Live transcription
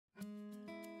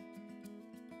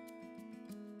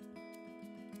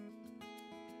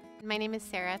My name is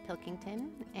Sarah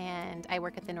Pilkington, and I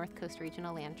work at the North Coast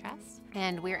Regional Land Trust.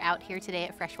 And we're out here today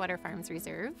at Freshwater Farms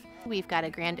Reserve. We've got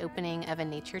a grand opening of a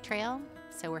nature trail,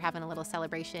 so we're having a little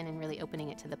celebration and really opening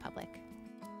it to the public.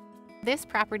 This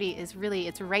property is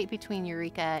it's right between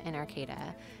Eureka and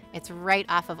Arcata. It's right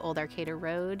off of Old Arcata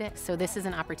Road, so this is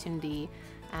an opportunity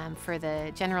for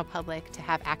the general public to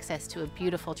have access to a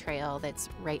beautiful trail that's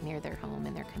right near their home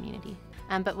and their community.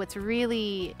 But what's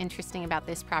really interesting about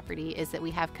this property is that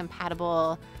we have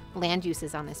compatible land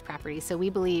uses on this property. So we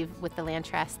believe with the land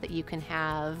trust that you can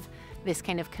have this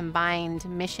kind of combined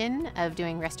mission of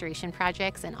doing restoration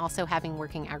projects and also having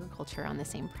working agriculture on the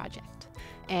same project.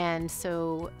 And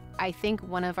so I think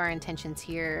one of our intentions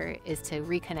here is to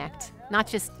reconnect not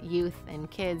just youth and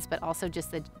kids, but also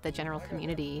just the general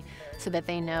community so that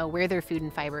they know where their food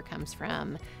and fiber comes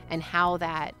from and how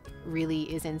that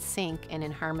really is in sync and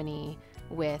in harmony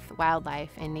with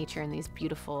wildlife and nature in these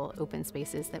beautiful open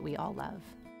spaces that we all love.